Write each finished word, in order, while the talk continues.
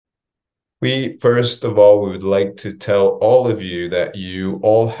We, first of all, we would like to tell all of you that you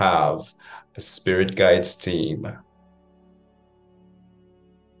all have a Spirit Guides team.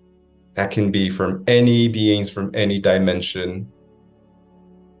 That can be from any beings from any dimension,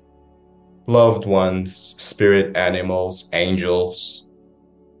 loved ones, spirit animals, angels.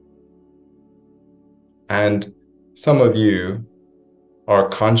 And some of you are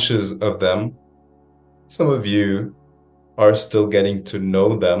conscious of them. Some of you are still getting to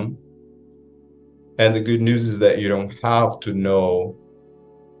know them. And the good news is that you don't have to know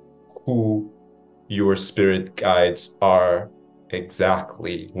who your spirit guides are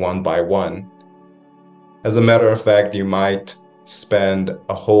exactly one by one. As a matter of fact, you might spend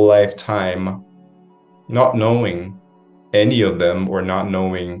a whole lifetime not knowing any of them or not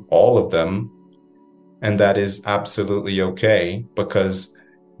knowing all of them. And that is absolutely okay because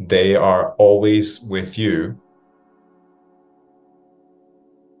they are always with you.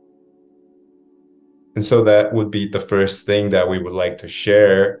 And so that would be the first thing that we would like to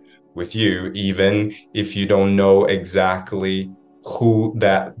share with you, even if you don't know exactly who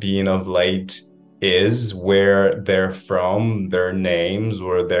that being of light is, where they're from, their names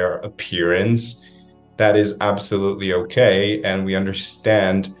or their appearance. That is absolutely okay. And we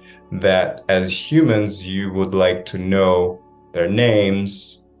understand that as humans, you would like to know their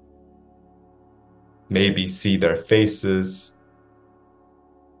names, maybe see their faces,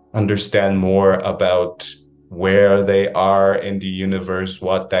 understand more about where they are in the universe,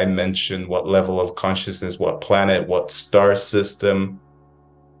 what dimension, what level of consciousness, what planet, what star system.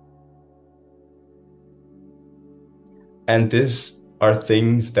 And these are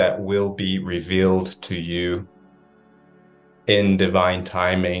things that will be revealed to you in divine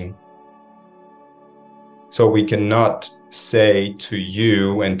timing. So we cannot say to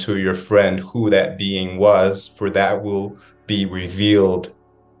you and to your friend who that being was, for that will be revealed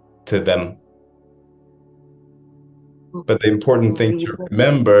to them. But the important thing to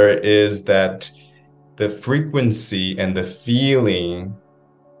remember is that the frequency and the feeling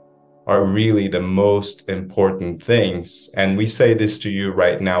are really the most important things. And we say this to you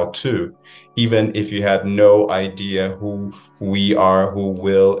right now too. Even if you had no idea who we are, who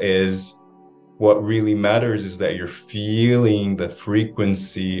Will is, what really matters is that you're feeling the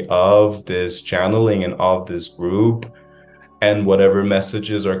frequency of this channeling and of this group, and whatever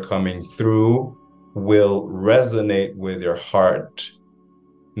messages are coming through will resonate with your heart.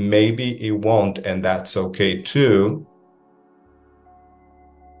 Maybe it won't, and that's okay too.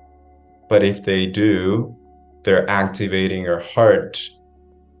 But if they do, they're activating your heart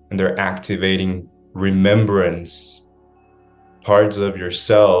and they're activating remembrance, parts of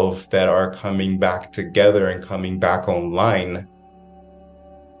yourself that are coming back together and coming back online.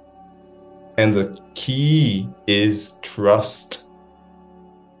 And the key is trust.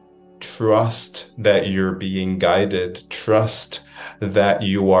 Trust that you're being guided. Trust that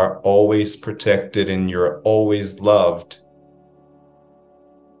you are always protected and you're always loved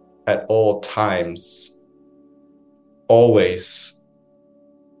at all times. Always.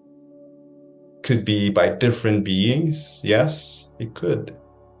 Could be by different beings. Yes, it could.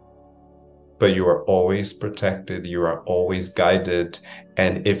 But you are always protected. You are always guided.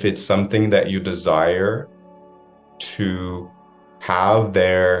 And if it's something that you desire to have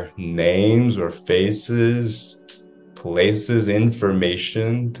their names or faces, places,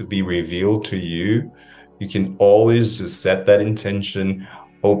 information to be revealed to you, you can always just set that intention,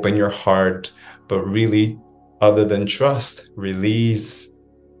 open your heart, but really, other than trust, release,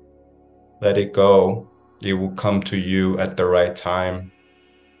 let it go. It will come to you at the right time.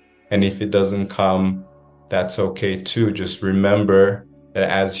 And if it doesn't come, that's okay too. Just remember that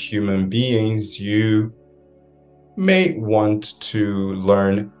as human beings, you may want to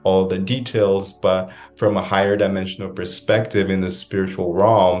learn all the details, but from a higher dimensional perspective in the spiritual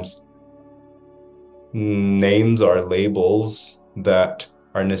realms, names are labels that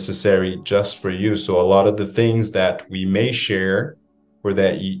are necessary just for you. So a lot of the things that we may share, or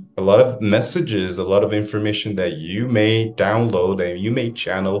that a lot of messages, a lot of information that you may download and you may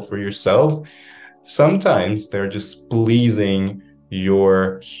channel for yourself, sometimes they're just pleasing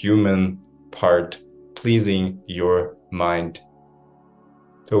your human part, pleasing your mind.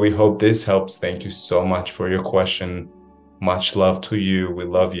 So we hope this helps. Thank you so much for your question. Much love to you. We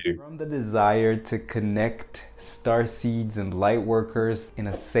love you. From the desire to connect star seeds and light workers in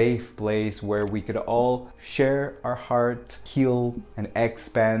a safe place where we could all share our heart, heal, and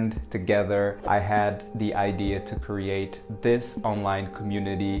expand together, I had the idea to create this online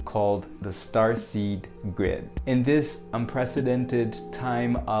community called the Starseed Grid. In this unprecedented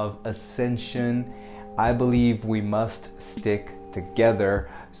time of ascension, I believe we must stick together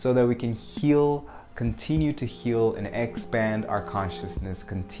so that we can heal, continue to heal and expand our consciousness,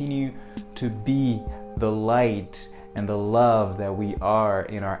 continue to be the light and the love that we are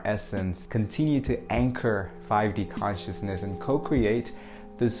in our essence, continue to anchor 5D consciousness and co-create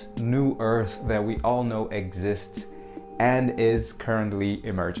this new earth that we all know exists and is currently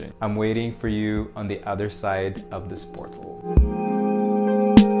emerging. I'm waiting for you on the other side of this portal.